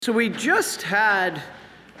So we just had,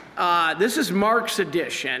 this is Mark's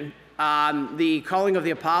edition. The calling of the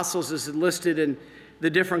apostles is listed in the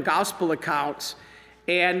different gospel accounts.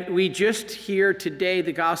 And we just hear today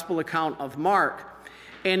the gospel account of Mark.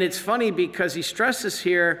 And it's funny because he stresses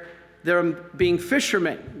here them being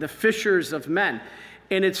fishermen, the fishers of men.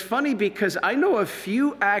 And it's funny because I know a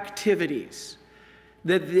few activities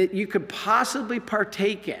that you could possibly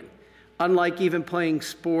partake in, unlike even playing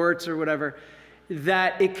sports or whatever,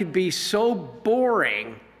 that it could be so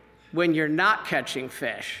boring when you're not catching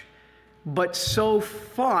fish, but so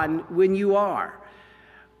fun when you are.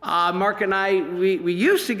 Mark and I, we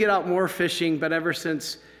used to get out more fishing, but ever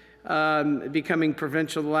since becoming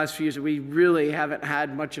provincial the last few years, we really haven't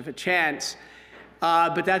had much of a chance.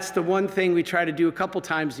 But that's the one thing we try to do a couple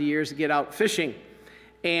times a year is get out fishing.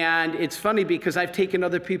 And it's funny because I've taken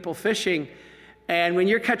other people fishing, and when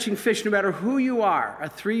you're catching fish, no matter who you are, a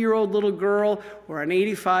 3-year-old little girl or an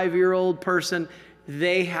 85-year-old person,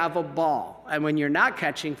 they have a ball. And when you're not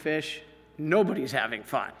catching fish, nobody's having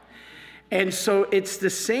fun. And so it's the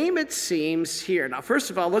same, it seems, here. Now, first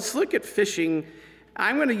of all, let's look at fishing.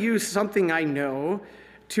 I'm going to use something I know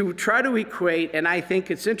to try to equate, and I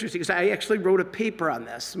think it's interesting because I actually wrote a paper on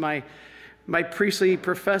this. My priestly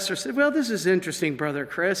professor said, well, this is interesting, Brother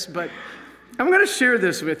Chris, but I'm going to share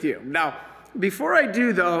this with you. Now, before I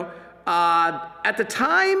do, though, at the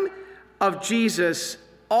time of Jesus,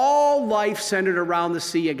 all life centered around the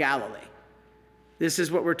Sea of Galilee. This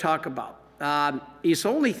is what we're talking about. It's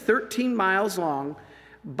only 13 miles long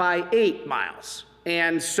by 8 miles.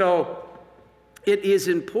 And so it is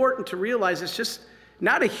important to realize it's just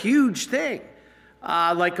not a huge thing,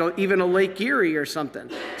 like even a Lake Erie or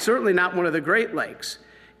something. Certainly not one of the Great Lakes.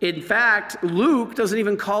 In fact, Luke doesn't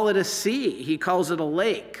even call it a sea. He calls it a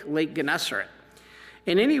lake, Lake Gennesaret.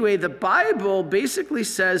 And anyway, the Bible basically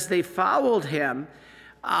says they followed him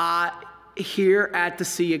here at the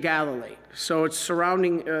Sea of Galilee. So it's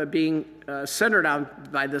surrounding, being centered on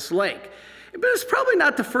by this lake. But it's probably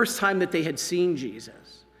not the first time that they had seen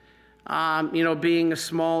Jesus. Being a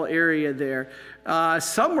small area there.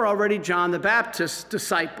 Some were already John the Baptist's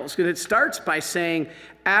disciples. And it starts by saying,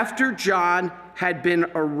 after John had been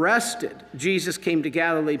arrested, Jesus came to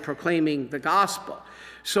Galilee proclaiming the gospel.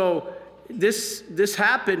 So this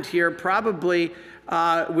happened here probably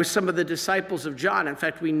with some of the disciples of John. In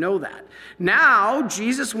fact, we know that. Now,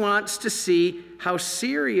 Jesus wants to see how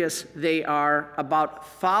serious they are about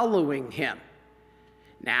following him.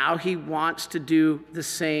 Now he wants to do the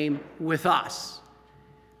same with us.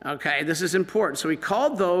 Okay, this is important. So he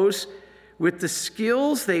called those with the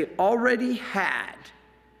skills they already had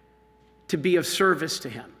to be of service to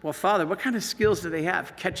him. Well, Father, what kind of skills do they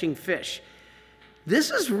have? Catching fish. This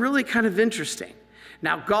is really kind of interesting.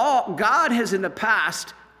 Now, God has in the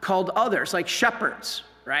past called others, like shepherds,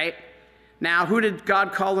 right? Now, who did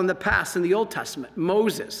God call in the past in the Old Testament?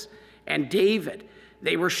 Moses and David.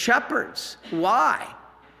 They were shepherds. Why?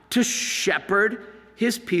 To shepherd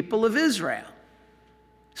his people of Israel.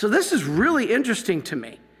 So this is really interesting to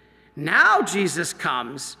me. Now Jesus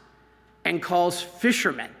comes and calls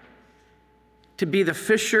fishermen to be the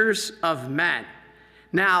fishers of men.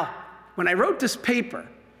 Now, when I wrote this paper,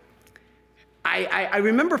 I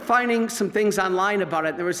remember finding some things online about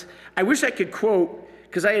it. I wish I could quote,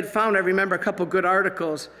 because I remember a couple good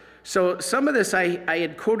articles. So some of this I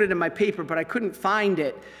had quoted in my paper, but I couldn't find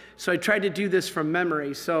it. So I tried to do this from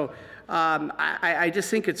memory. So I just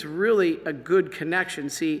think it's really a good connection.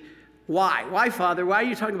 See, why? Why, Father? Why are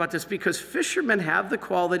you talking about this? Because fishermen have the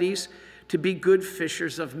qualities to be good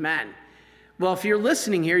fishers of men. Well, if you're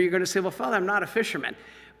listening here, you're going to say, well, Father, I'm not a fisherman.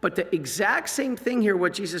 But the exact same thing here,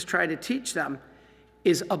 what Jesus tried to teach them,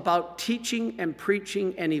 is about teaching and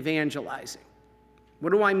preaching and evangelizing.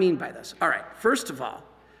 What do I mean by this? All right, first of all,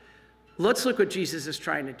 let's look what Jesus is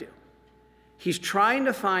trying to do. He's trying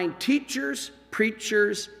to find teachers,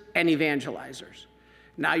 preachers, and evangelizers.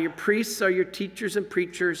 Now, your priests are your teachers and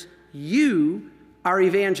preachers. You are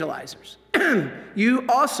evangelizers. You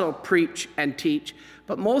also preach and teach,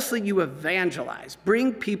 but mostly you evangelize.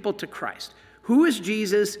 Bring people to Christ. Who is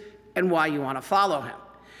Jesus and why you want to follow him?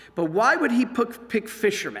 But why would he pick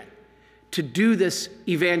fishermen to do this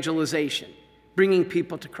evangelization, bringing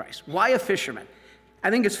people to Christ? Why a fisherman? I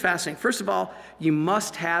think it's fascinating. First of all, you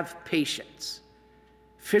must have patience.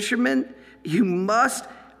 Fishermen, you must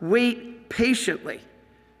wait patiently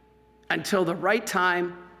until the right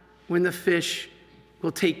time when the fish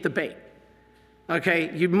will take the bait.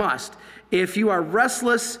 Okay, you must. If you are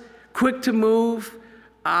restless, quick to move,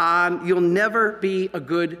 you'll never be a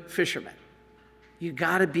good fisherman. You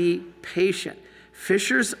got to be patient.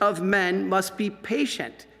 Fishers of men must be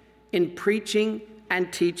patient in preaching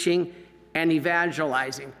and teaching and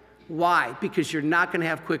evangelizing. Why? Because you're not going to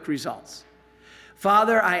have quick results.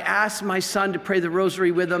 Father, I asked my son to pray the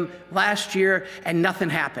rosary with him last year, and nothing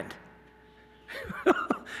happened.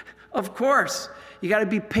 Of course, you got to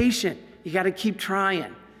be patient. You got to keep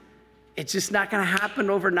trying. It's just not going to happen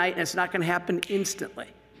overnight, and it's not going to happen instantly.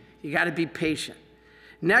 You got to be patient.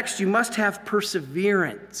 Next, you must have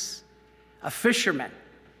perseverance. A fisherman,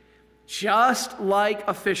 just like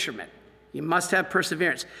a fisherman, you must have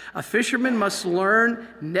perseverance. A fisherman must learn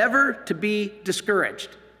never to be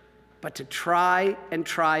discouraged, but to try and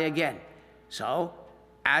try again. So,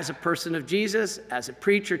 as a person of Jesus, as a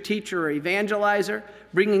preacher, teacher, or evangelizer,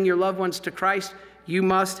 bringing your loved ones to Christ, you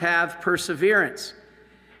must have perseverance.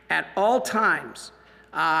 At all times,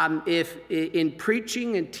 if in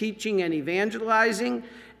preaching and teaching and evangelizing,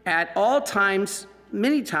 at all times,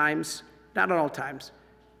 many times, not at all times,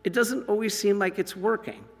 it doesn't always seem like it's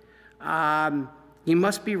working. You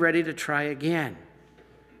must be ready to try again,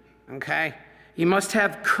 okay? You must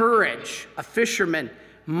have courage. A fisherman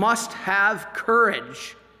must have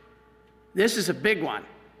courage. This is a big one.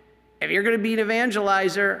 If you're going to be an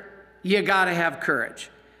evangelizer, you got to have courage.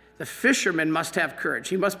 The fisherman must have courage.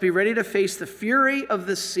 He must be ready to face the fury of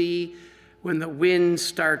the sea when the wind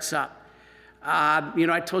starts up.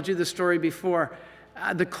 I told you the story before.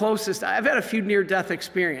 The closest, I've had a few near-death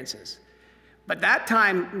experiences. But that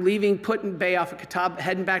time, leaving Put-in Bay off of Catawba,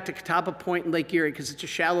 heading back to Catawba Point in Lake Erie, because it's a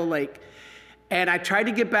shallow lake, and I tried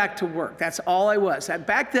to get back to work. That's all I was.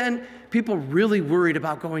 Back then, people really worried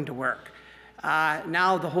about going to work.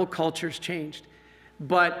 Now the whole culture's changed.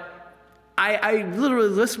 But I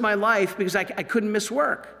literally risked my life because I couldn't miss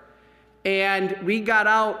work. And we got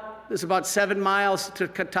out, it was about 7 miles to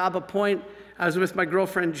Catawba Point. I was with my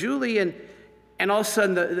girlfriend, Julie, and all of a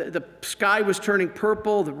sudden the sky was turning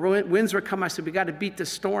purple, the winds were coming. I said, we got to beat the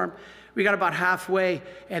storm. We got about halfway,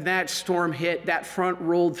 and that storm hit, that front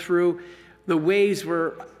rolled through. The waves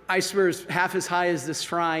were, I swear, half as high as this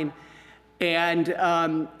shrine. And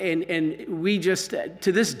we just,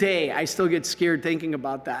 to this day, I still get scared thinking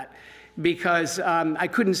about that because I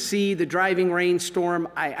couldn't see the driving rainstorm.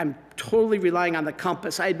 I'm totally relying on the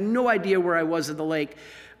compass. I had no idea where I was in the lake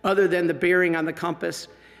other than the bearing on the compass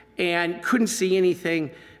and couldn't see anything.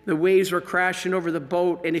 The waves were crashing over the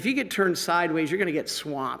boat. And if you get turned sideways, you're going to get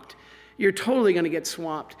swamped. You're totally going to get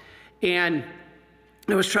swamped. And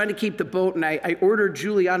I was trying to keep the boat, and I ordered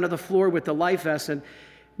Julie onto the floor with the life vest and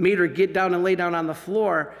made her get down and lay down on the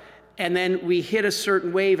floor. And then we hit a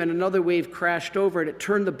certain wave, and another wave crashed over, and it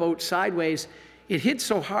turned the boat sideways. It hit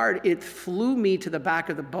so hard, it flew me to the back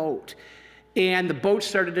of the boat. And the boat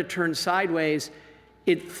started to turn sideways.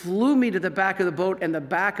 It flew me to the back of the boat, and the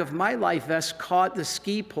back of my life vest caught the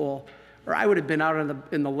ski pole, or I would have been out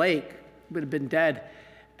in the lake, would have been dead.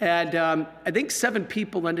 And I think 7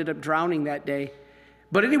 people ended up drowning that day.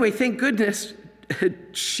 But anyway, thank goodness,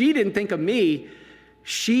 she didn't think of me.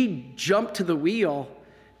 She jumped to the wheel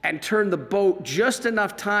and turned the boat just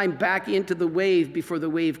enough time back into the wave before the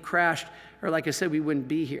wave crashed, or like I said, we wouldn't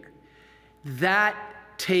be here. That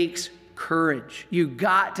takes courage. You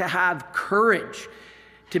got to have courage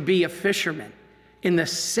to be a fisherman. In the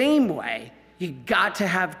same way, you got to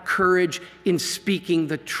have courage in speaking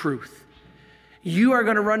the truth. You are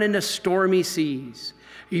going to run into stormy seas.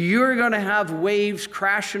 You're going to have waves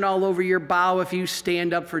crashing all over your bow if you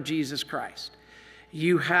stand up for Jesus Christ.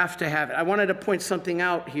 You have to have it. I wanted to point something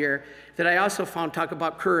out here that I also found talk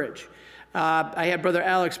about courage. I had Brother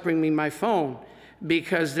Alex bring me my phone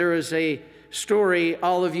because there is a story,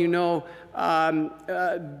 all of you know,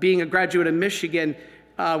 being a graduate of Michigan,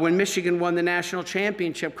 when Michigan won the national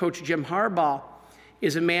championship, Coach Jim Harbaugh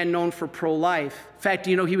is a man known for pro-life. In fact,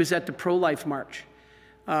 you know, he was at the pro-life march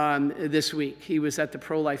this week. He was at the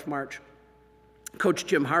pro-life march, Coach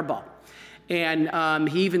Jim Harbaugh. And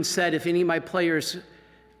he even said, if any of my players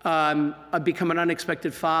become an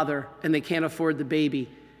unexpected father and they can't afford the baby,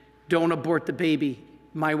 don't abort the baby.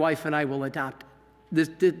 My wife and I will adopt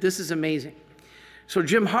it. This is amazing. So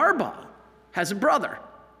Jim Harbaugh has a brother,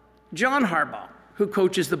 John Harbaugh, who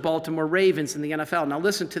coaches the Baltimore Ravens in the NFL. Now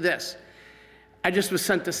listen to this. I just was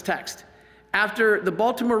sent this text. After the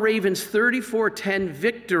Baltimore Ravens' 34-10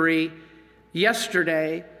 victory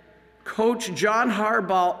yesterday, Coach John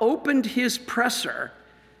Harbaugh opened his presser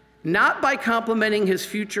not by complimenting his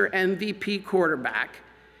future MVP quarterback,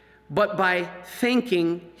 but by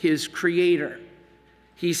thanking his creator.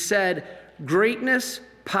 He said, greatness,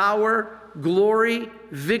 power, glory,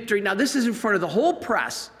 victory. Now this is in front of the whole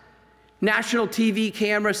press. National TV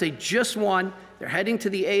cameras, they just won. They're heading to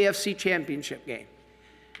the AFC Championship game.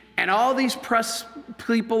 And all these press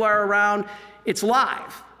people are around. It's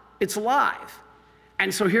live. It's live.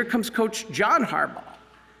 And so here comes Coach John Harbaugh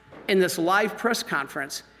in this live press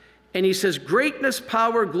conference, and he says, greatness,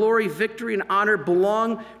 power, glory, victory, and honor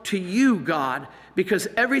belong to you, God, because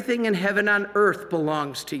everything in heaven and earth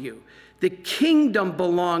belongs to you. The kingdom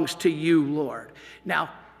belongs to you, Lord. Now,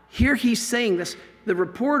 here he's saying this. The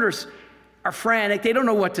reporters are frantic. They don't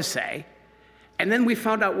know what to say. And then we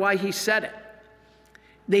found out why he said it.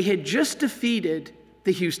 They had just defeated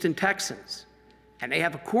the Houston Texans, and they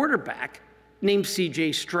have a quarterback named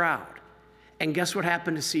C.J. Stroud. And guess what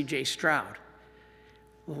happened to C.J. Stroud?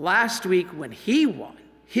 Last week when he won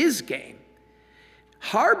his game,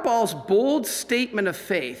 Harbaugh's bold statement of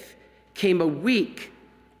faith came a week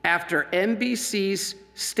after NBC's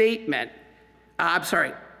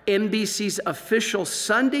official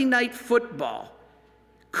Sunday Night Football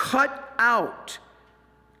cut out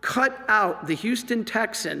the Houston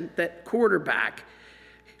Texan, that quarterback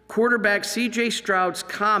C.J. Stroud's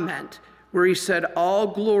comment where he said, all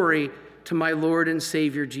glory to my Lord and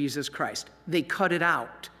Savior Jesus Christ. They cut it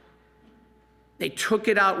out. They took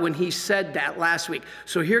it out when he said that last week.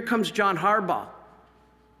 So here comes John Harbaugh.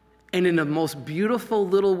 And in the most beautiful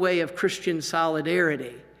little way of Christian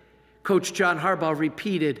solidarity, Coach John Harbaugh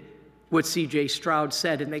repeated what C.J. Stroud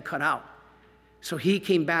said, and they cut out. So he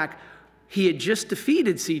came back. He had just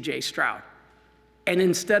defeated C.J. Stroud. And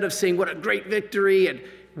instead of saying, what a great victory and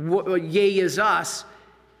yay is us,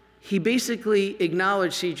 he basically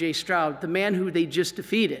acknowledged C.J. Stroud, the man who they just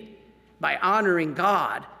defeated, by honoring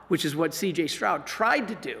God, which is what C.J. Stroud tried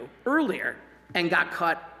to do earlier and got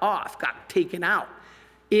cut off, got taken out.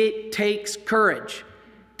 It takes courage.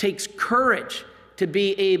 Takes courage to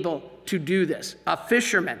be able to do this. A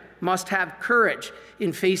fisherman must have courage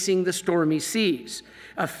in facing the stormy seas,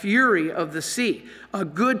 a fury of the sea. A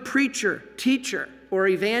good preacher, teacher, or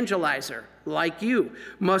evangelizer like you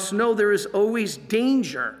must know there is always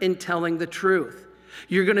danger in telling the truth.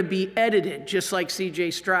 You're going to be edited just like C.J.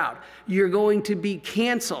 Stroud. You're going to be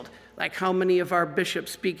canceled like how many of our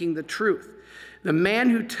bishops speaking the truth. The man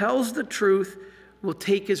who tells the truth will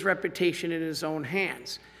take his reputation in his own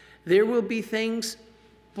hands. There will be things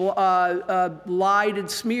lied and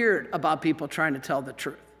smeared about people trying to tell the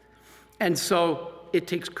truth. And so it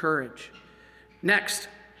takes courage. Next,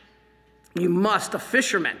 a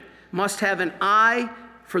fisherman must have an eye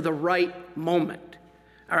for the right moment.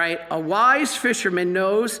 All right, a wise fisherman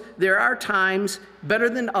knows there are times better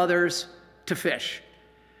than others to fish.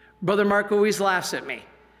 Brother Mark always laughs at me.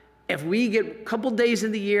 If we get a couple days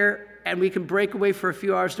in the year and we can break away for a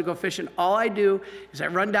few hours to go fishing, all I do is I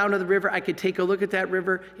run down to the river. I could take a look at that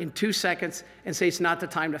river in 2 seconds and say it's not the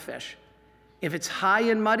time to fish. If it's high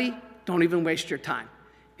and muddy, don't even waste your time.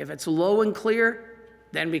 If it's low and clear,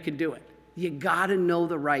 then we can do it. You got to know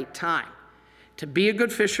the right time. To be a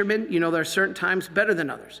good fisherman, there are certain times better than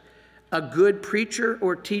others. A good preacher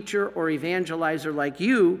or teacher or evangelizer like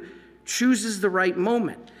you chooses the right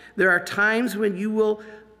moment. There are times when you will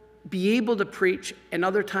be able to preach and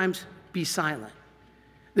other times be silent.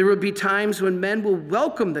 There will be times when men will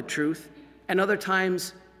welcome the truth and other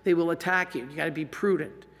times they will attack you. You got to be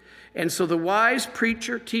prudent. And so the wise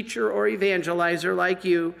preacher, teacher, or evangelizer like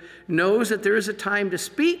you knows that there is a time to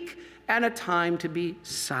speak and a time to be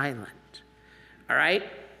silent. All right?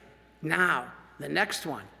 Now, the next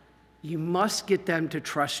one. You must get them to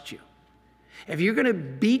trust you. If you're going to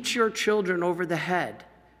beat your children over the head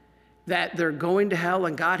that they're going to hell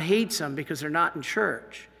and God hates them because they're not in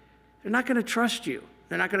church, they're not going to trust you.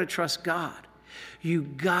 They're not going to trust God. You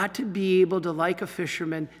got to be able to, like a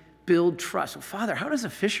fisherman, build trust. Well, Father, how does a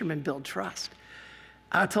fisherman build trust?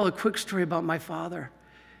 I'll tell a quick story about my father.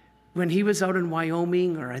 When he was out in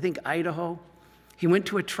Wyoming, or I think Idaho, he went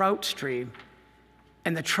to a trout stream,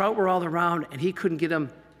 and the trout were all around, and he couldn't get them.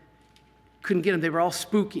 They were all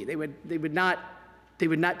spooky. They would not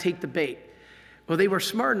take the bait. Well, they were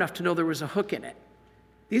smart enough to know there was a hook in it.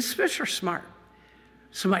 These fish are smart.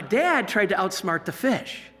 So my dad tried to outsmart the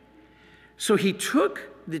fish. So he took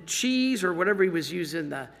the cheese or whatever he was using,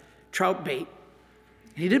 the trout bait,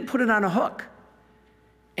 and he didn't put it on a hook,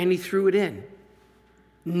 and he threw it in.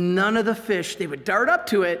 None of the fish, they would dart up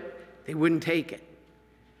to it, they wouldn't take it.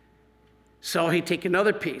 So he'd take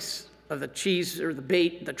another piece of the cheese or the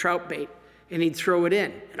bait, the trout bait, and he'd throw it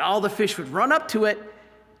in. And all the fish would run up to it,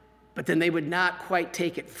 but then they would not quite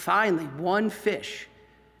take it. Finally, one fish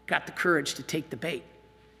got the courage to take the bait.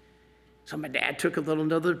 So my dad took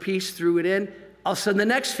another piece, threw it in. All of a sudden, the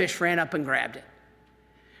next fish ran up and grabbed it.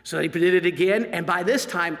 So he did it again, and by this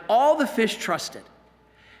time, all the fish trusted.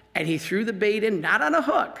 And he threw the bait in, not on a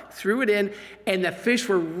hook, threw it in, and the fish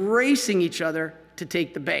were racing each other to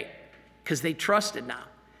take the bait because they trusted now.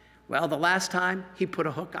 Well, the last time, he put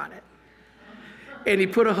a hook on it. and he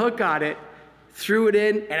put a hook on it, threw it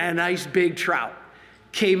in, and a nice big trout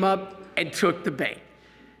came up and took the bait.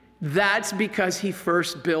 That's because he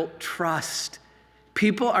first built trust.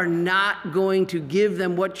 People are not going to give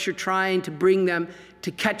them what you're trying to bring them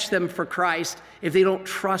to catch them for Christ if they don't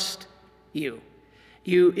trust you.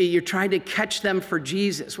 You're trying to catch them for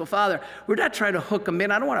Jesus. Well, Father, we're not trying to hook them in.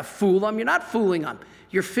 I don't want to fool them. You're not fooling them.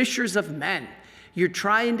 You're fishers of men. You're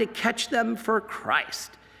trying to catch them for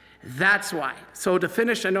Christ. That's why. So to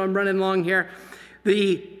finish, I know I'm running long here.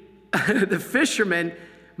 The fisherman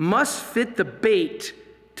must fit the bait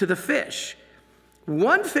to the fish.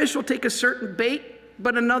 One fish will take a certain bait,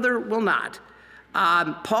 but another will not.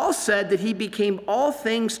 Paul said that he became all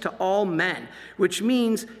things to all men, which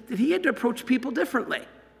means that he had to approach people differently.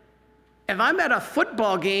 If I'm at a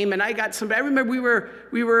football game and I got somebody, I remember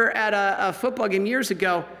we were at a football game years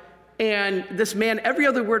ago, and this man, every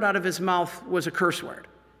other word out of his mouth was a curse word.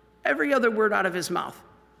 Every other word out of his mouth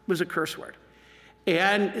was a curse word.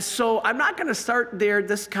 And so I'm not going to start there.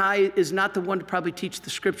 This guy is not the one to probably teach the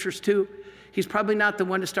scriptures to. He's probably not the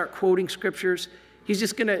one to start quoting scriptures. It's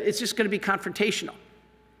just going to be confrontational.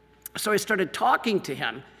 So I started talking to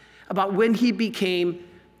him about when he became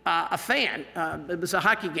a fan. It was a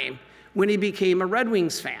hockey game, when he became a Red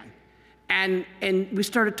Wings fan. And we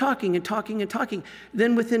started talking and talking and talking.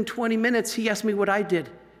 Then within 20 minutes, he asked me what I did.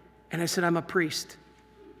 And I said, I'm a priest.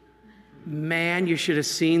 Man, you should have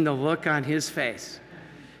seen the look on his face.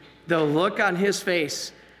 The look on his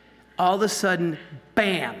face. All of a sudden,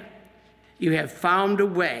 bam, you have found a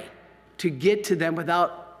way to get to them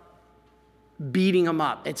without beating them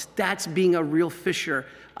up. That's being a real fisher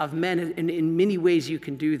of men, and in many ways you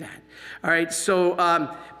can do that. All right, so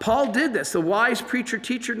Paul did this. The wise preacher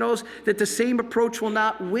teacher knows that the same approach will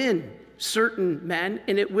not win certain men,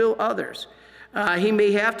 and it will others. He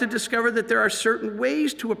may have to discover that there are certain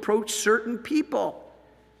ways to approach certain people.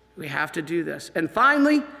 We have to do this. And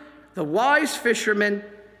finally, the wise fisherman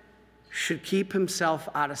should keep himself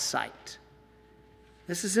out of sight.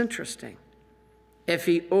 This is interesting. If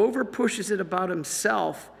he over pushes it about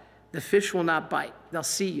himself, the fish will not bite. They'll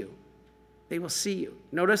see you. They will see you.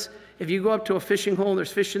 Notice, if you go up to a fishing hole and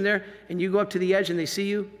there's fish in there, and you go up to the edge and they see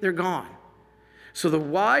you, they're gone. So the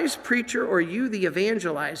wise preacher, or you, the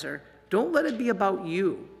evangelizer, don't let it be about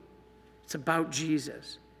you. It's about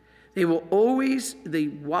Jesus. The wise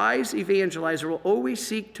evangelizer will always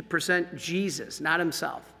seek to present Jesus, not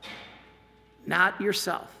himself. Not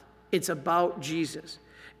yourself. It's about Jesus.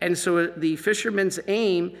 And so the fisherman's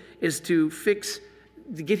aim is to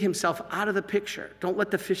get himself out of the picture. Don't let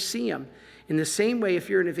the fish see him. In the same way, if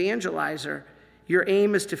you're an evangelizer, your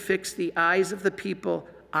aim is to fix the eyes of the people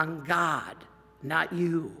on God, not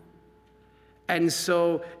you. And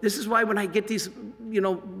so this is why when I get these,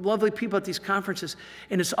 lovely people at these conferences,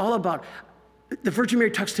 and it's all about, the Virgin Mary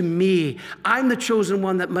talks to me. I'm the chosen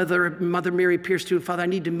one that Mother Mary appears to. And Father, I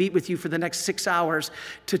need to meet with you for the next 6 hours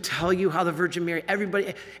to tell you how the Virgin Mary,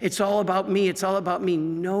 everybody, it's all about me. It's all about me.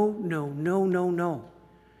 No, no, no, no, no.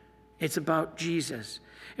 It's about Jesus.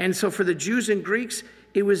 And so for the Jews and Greeks,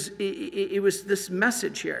 it was this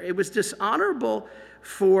message here. It was dishonorable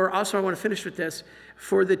also I want to finish with this,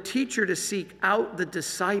 for the teacher to seek out the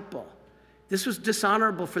disciple. This was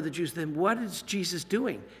dishonorable for the Jews. Then what is Jesus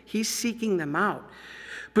doing? He's seeking them out.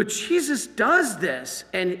 But Jesus does this,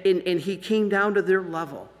 and he came down to their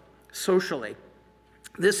level socially.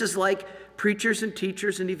 This is like preachers and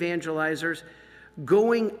teachers and evangelizers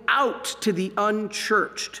going out to the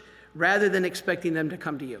unchurched rather than expecting them to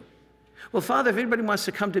come to you. Well, Father, if anybody wants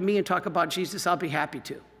to come to me and talk about Jesus, I'll be happy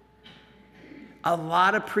to. A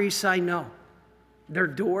lot of priests I know, their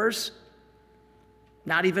doors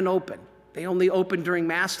not even open. They only open during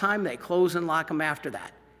Mass time. They close and lock them after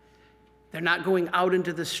that. They're not going out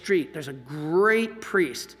into the street. There's a great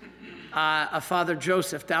priest, a Father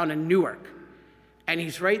Joseph, down in Newark. And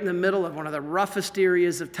he's right in the middle of one of the roughest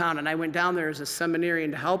areas of town. And I went down there as a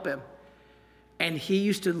seminarian to help him. And he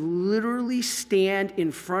used to literally stand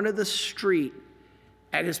in front of the street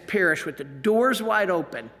at his parish with the doors wide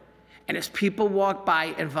open. And as people walk by,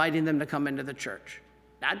 inviting them to come into the church.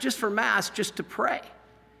 Not just for Mass, just to pray.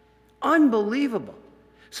 Unbelievable.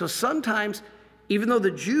 So sometimes, even though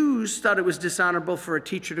the Jews thought it was dishonorable for a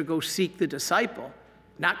teacher to go seek the disciple,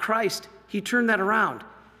 not Christ, he turned that around.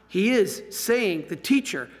 He is saying the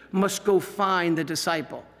teacher must go find the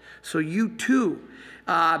disciple. So you too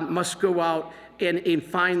must go out and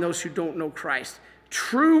find those who don't know Christ.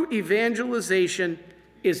 True evangelization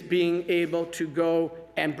is being able to go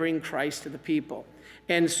and bring Christ to the people.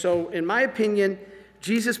 And so, in my opinion,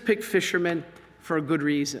 Jesus picked fishermen for a good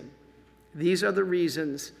reason. These are the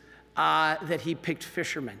reasons that he picked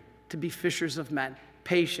fishermen, to be fishers of men,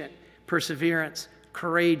 patient, perseverance,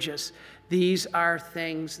 courageous. These are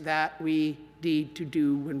things that we need to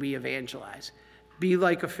do when we evangelize. Be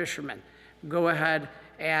like a fisherman. Go ahead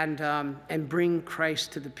and bring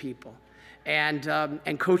Christ to the people. And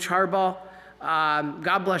Coach Harbaugh,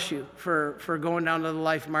 God bless you for going down to the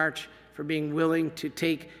Life March, for being willing to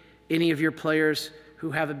take any of your players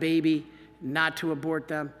who have a baby, not to abort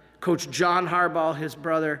them. Coach John Harbaugh, his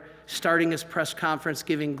brother, starting his press conference,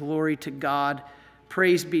 giving glory to God.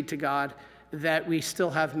 Praise be to God that we still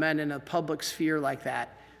have men in a public sphere like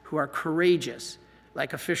that who are courageous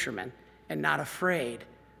like a fisherman and not afraid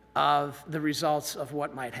of the results of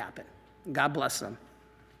what might happen. God bless them.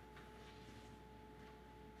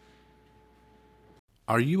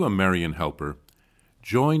 Are you a Marian helper?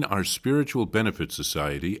 Join our Spiritual Benefit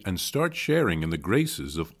Society and start sharing in the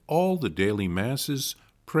graces of all the daily masses,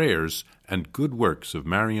 prayers, and good works of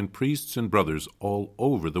Marian priests and brothers all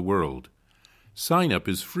over the world. Sign up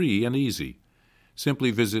is free and easy. Simply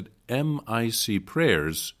visit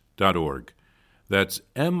micprayers.org. That's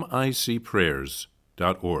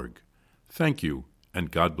micprayers.org. Thank you,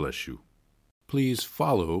 and God bless you. Please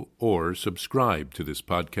follow or subscribe to this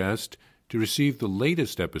podcast to receive the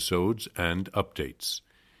latest episodes and updates.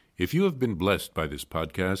 If you have been blessed by this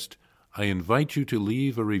podcast, I invite you to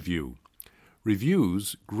leave a review.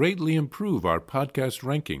 Reviews greatly improve our podcast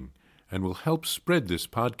ranking and will help spread this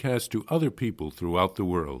podcast to other people throughout the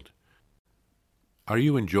world. Are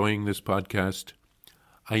you enjoying this podcast?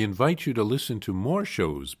 I invite you to listen to more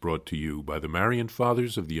shows brought to you by the Marian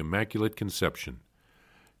Fathers of the Immaculate Conception.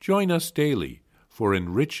 Join us daily for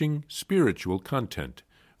enriching spiritual content,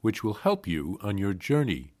 which will help you on your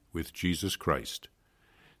journey with Jesus Christ.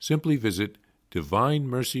 Simply visit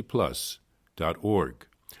DivineMercyPlus.org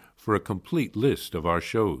for a complete list of our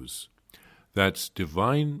shows. That's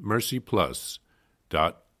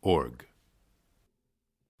DivineMercyPlus.org.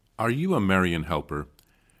 Are you a Marian helper?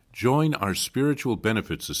 Join our Spiritual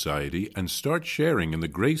Benefit Society and start sharing in the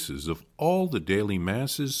graces of all the daily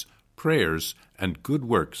masses, prayers, and good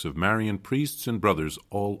works of Marian priests and brothers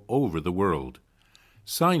all over the world.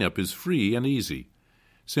 Sign up is free and easy.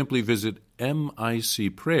 Simply visit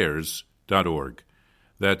micprayers.org.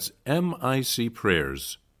 That's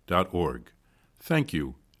micprayers.org. Thank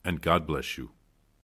you, and God bless you.